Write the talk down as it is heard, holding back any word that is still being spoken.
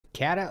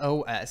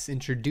KataOS,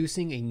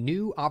 introducing a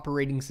new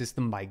operating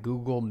system by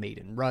Google made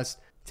in Rust.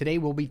 Today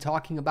we'll be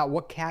talking about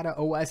what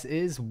KataOS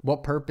is,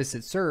 what purpose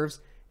it serves,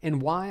 and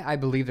why I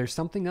believe there's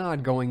something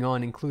odd going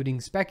on,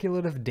 including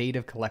speculative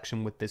data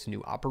collection with this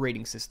new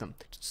operating system.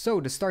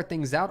 So to start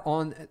things out,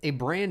 on a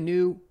brand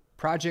new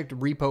project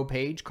repo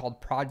page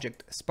called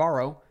Project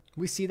Sparrow,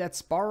 we see that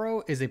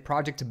Sparrow is a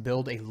project to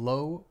build a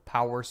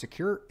low-power,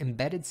 secure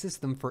embedded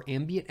system for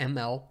ambient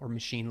ML or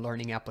machine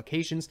learning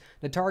applications.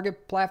 The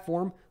target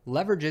platform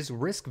leverages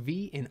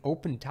RISC-V and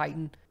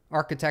OpenTitan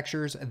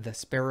architectures. The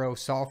Sparrow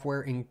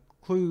software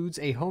includes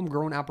a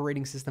homegrown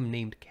operating system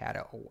named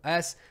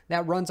KataOS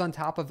that runs on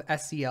top of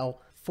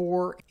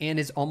SCL4 and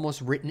is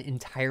almost written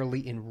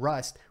entirely in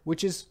Rust,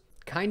 which is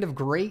kind of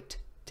great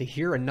to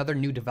hear another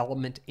new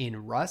development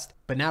in Rust,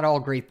 but not all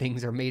great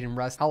things are made in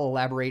Rust. I'll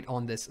elaborate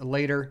on this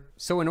later.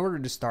 So in order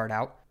to start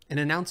out, an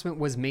announcement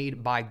was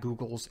made by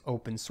Google's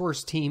open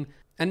source team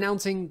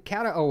announcing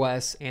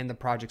KataOS and the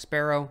Project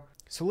Sparrow.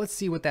 So let's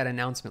see what that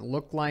announcement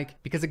looked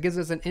like, because it gives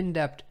us an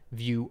in-depth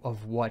view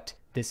of what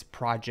this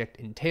project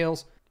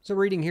entails. So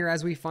reading here,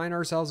 as we find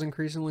ourselves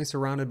increasingly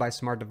surrounded by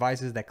smart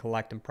devices that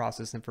collect and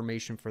process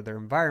information for their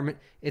environment,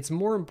 it's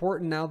more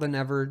important now than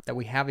ever that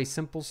we have a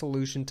simple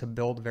solution to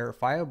build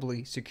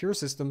verifiably secure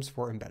systems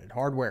for embedded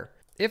hardware.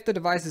 If the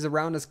devices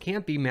around us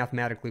can't be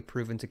mathematically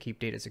proven to keep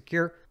data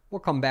secure, we'll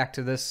come back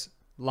to this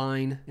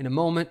line in a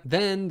moment,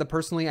 then the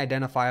personally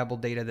identifiable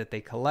data that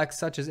they collect,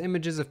 such as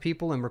images of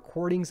people and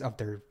recordings of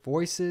their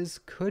voices,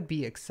 could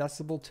be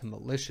accessible to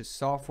malicious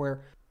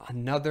software.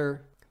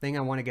 Another thing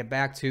I want to get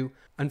back to.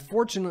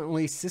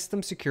 Unfortunately,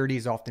 system security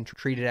is often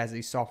treated as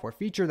a software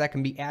feature that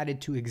can be added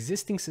to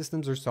existing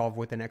systems or solved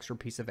with an extra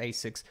piece of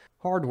ASICs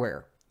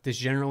hardware. This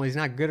generally is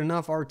not good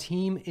enough. Our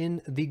team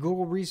in the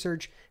Google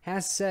research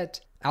has set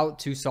out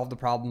to solve the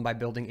problem by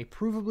building a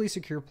provably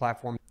secure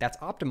platform that's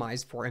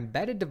optimized for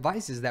embedded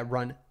devices that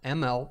run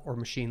ML or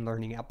machine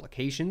learning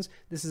applications.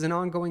 This is an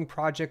ongoing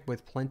project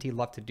with plenty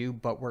left to do,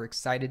 but we're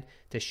excited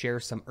to share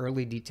some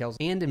early details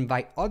and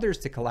invite others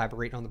to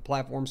collaborate on the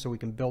platform so we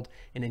can build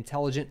an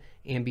intelligent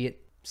ambient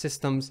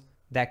systems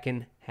that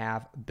can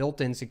have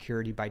built-in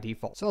security by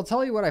default. So I'll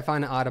tell you what I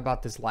find odd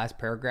about this last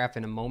paragraph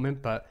in a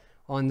moment, but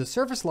on the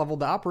surface level,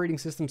 the operating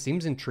system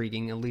seems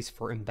intriguing, at least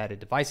for embedded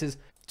devices.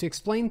 To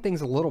explain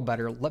things a little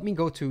better, let me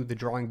go to the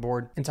drawing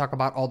board and talk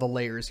about all the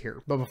layers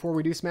here. But before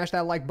we do, smash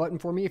that like button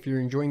for me if you're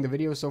enjoying the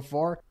video so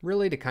far.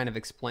 Really, to kind of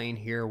explain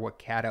here what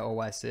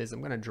KataOS is, I'm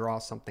going to draw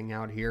something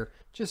out here.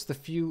 Just a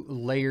few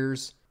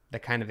layers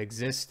that kind of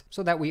exist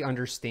so that we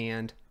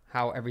understand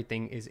how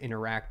everything is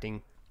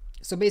interacting.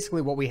 So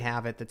basically what we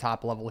have at the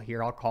top level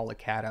here, I'll call it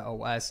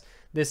KataOS.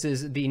 This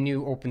is the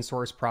new open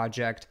source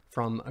project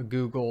from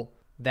Google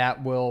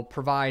that will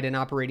provide an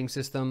operating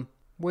system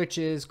which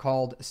is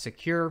called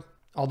secure,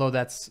 although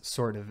that's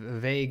sort of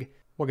vague.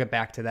 We'll get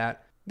back to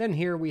that. Then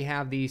here we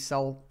have the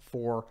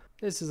SCL4.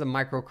 This is a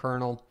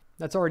microkernel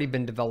that's already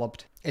been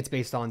developed. It's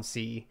based on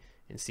C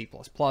and C++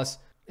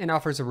 and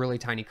offers a really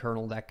tiny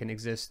kernel that can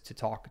exist to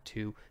talk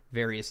to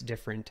various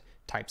different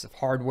types of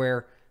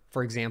hardware.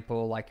 For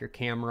example, like your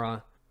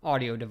camera,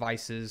 audio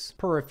devices,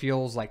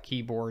 peripherals like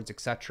keyboards,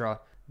 etc.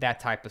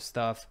 That type of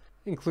stuff,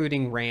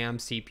 including RAM,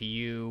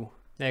 CPU,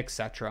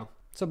 etc.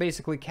 So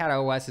basically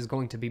KataOS is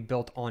going to be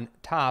built on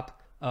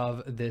top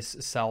of this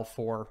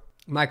SCL4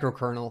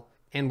 microkernel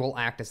and will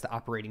act as the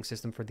operating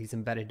system for these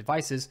embedded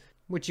devices,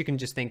 which you can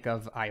just think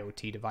of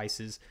IoT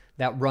devices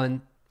that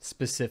run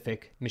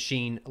specific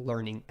machine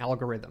learning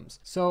algorithms.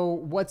 So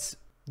what's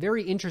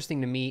very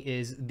interesting to me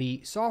is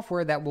the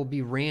software that will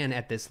be ran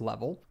at this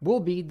level will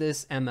be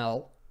this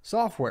ML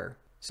software.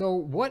 So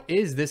what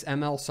is this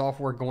ML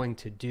software going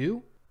to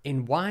do?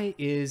 And why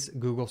is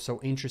Google so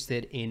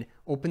interested in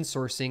open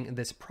sourcing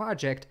this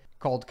project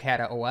called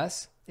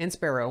KataOS and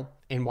Sparrow,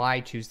 and why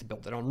choose to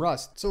build it on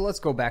Rust? So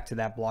let's go back to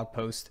that blog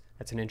post.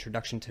 That's an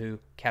introduction to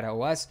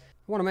KataOS.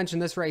 I want to mention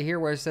this right here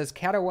where it says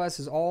KataOS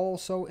is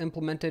also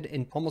implemented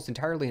in almost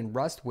entirely in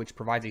Rust, which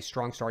provides a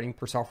strong starting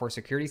for software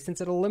security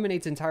since it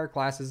eliminates entire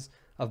classes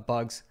of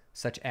bugs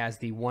such as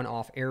the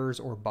one-off errors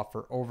or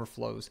buffer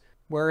overflows,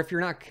 where if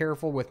you're not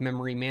careful with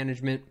memory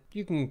management,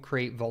 you can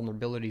create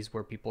vulnerabilities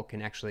where people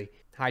can actually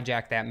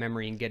hijack that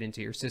memory and get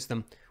into your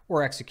system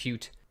or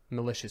execute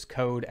malicious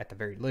code at the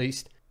very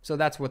least. So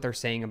that's what they're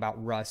saying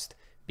about Rust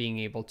being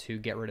able to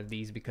get rid of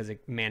these, because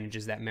it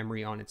manages that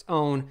memory on its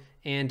own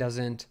and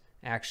doesn't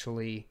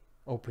actually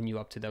open you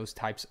up to those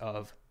types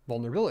of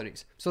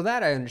vulnerabilities. So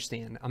that I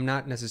understand. I'm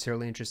not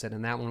necessarily interested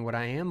in that one. What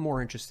I am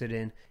more interested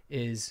in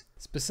is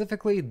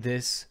specifically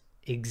this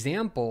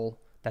example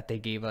that they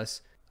gave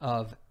us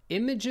of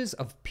images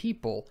of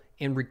people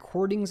and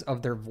recordings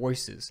of their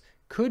voices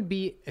could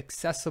be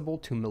accessible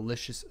to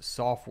malicious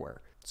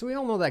software. So we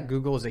all know that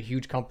Google is a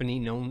huge company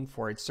known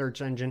for its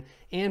search engine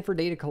and for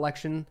data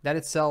collection that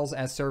it sells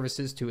as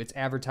services to its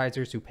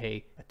advertisers who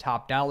pay a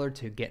top dollar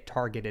to get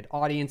targeted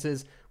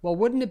audiences. Well,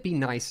 wouldn't it be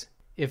nice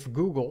if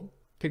Google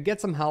could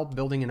get some help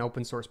building an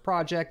open source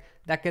project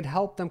that could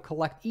help them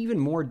collect even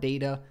more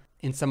data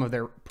in some of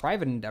their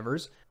private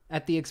endeavors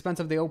at the expense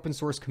of the open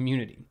source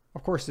community.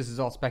 Of course, this is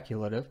all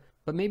speculative,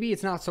 but maybe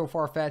it's not so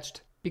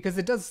far-fetched because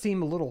it does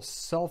seem a little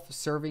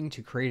self-serving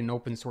to create an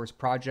open source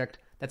project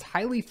that's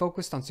highly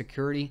focused on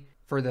security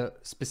for the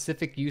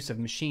specific use of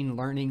machine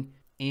learning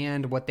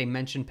and what they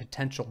mention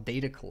potential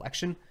data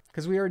collection,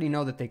 because we already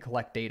know that they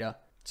collect data.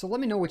 So let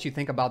me know what you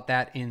think about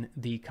that in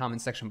the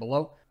comment section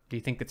below. Do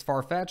you think it's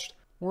far-fetched?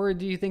 Or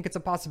do you think it's a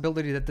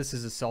possibility that this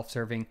is a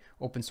self-serving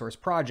open source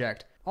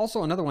project?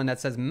 Also, another one that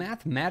says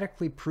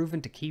mathematically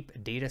proven to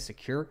keep data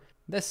secure.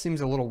 This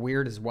seems a little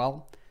weird as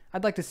well.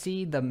 I'd like to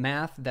see the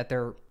math that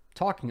they're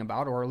talking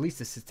about, or at least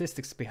the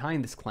statistics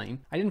behind this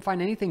claim. I didn't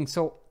find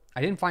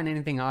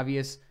anything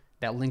obvious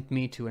that linked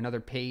me to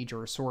another page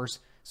or a source.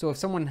 So if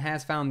someone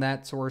has found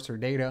that source or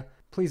data,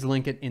 please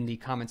link it in the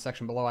comment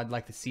section below. I'd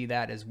like to see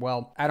that as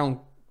well. I don't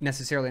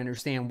necessarily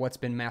understand what's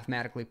been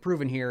mathematically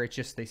proven here. It's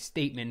just a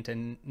statement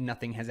and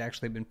nothing has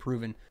actually been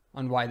proven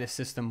on why this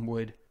system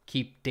would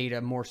keep data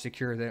more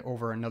secure than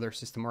over another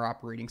system or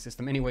operating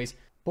system. Anyways,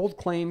 bold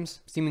claims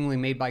seemingly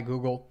made by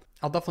Google.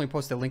 I'll definitely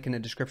post a link in the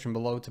description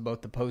below to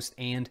both the post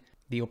and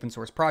the open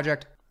source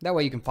project. That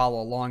way you can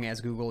follow along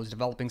as Google is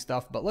developing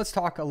stuff. But let's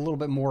talk a little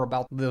bit more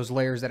about those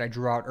layers that I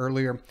drew out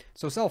earlier.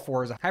 So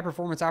Cell4 is a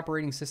high-performance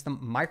operating system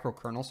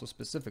microkernel, so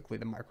specifically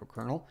the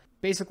microkernel.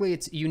 Basically,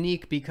 it's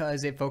unique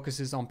because it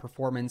focuses on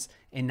performance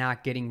and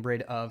not getting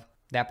rid of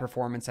that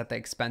performance at the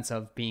expense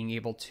of being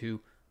able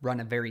to run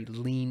a very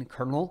lean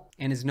kernel,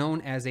 and is known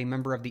as a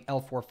member of the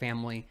L4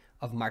 family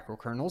of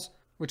microkernels,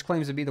 which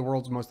claims to be the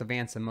world's most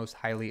advanced and most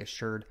highly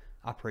assured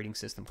operating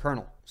system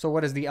kernel. So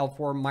what is the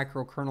L4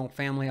 microkernel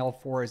family?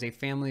 L4 is a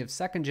family of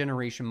second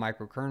generation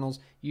microkernels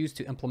used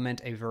to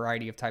implement a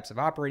variety of types of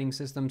operating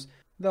systems,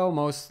 though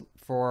most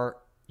for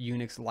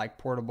Unix-like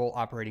portable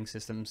operating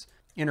systems,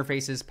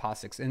 interfaces,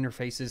 POSIX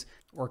interfaces,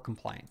 or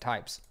compliant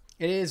types.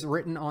 It is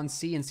written on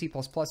C and C++,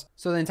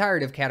 so the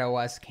entirety of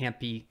KataOS can't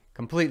be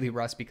completely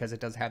Rust because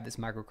it does have this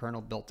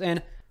microkernel built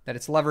in that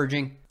it's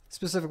leveraging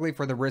specifically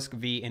for the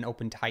RISC-V and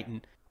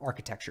OpenTitan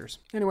architectures.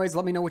 Anyways,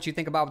 let me know what you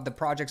think about the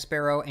Project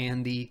Sparrow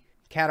and the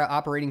Kata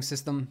operating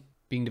system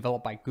being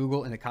developed by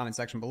Google in the comment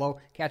section below.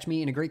 Catch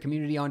me in a great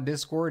community on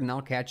Discord, and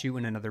I'll catch you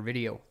in another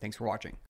video. Thanks for watching.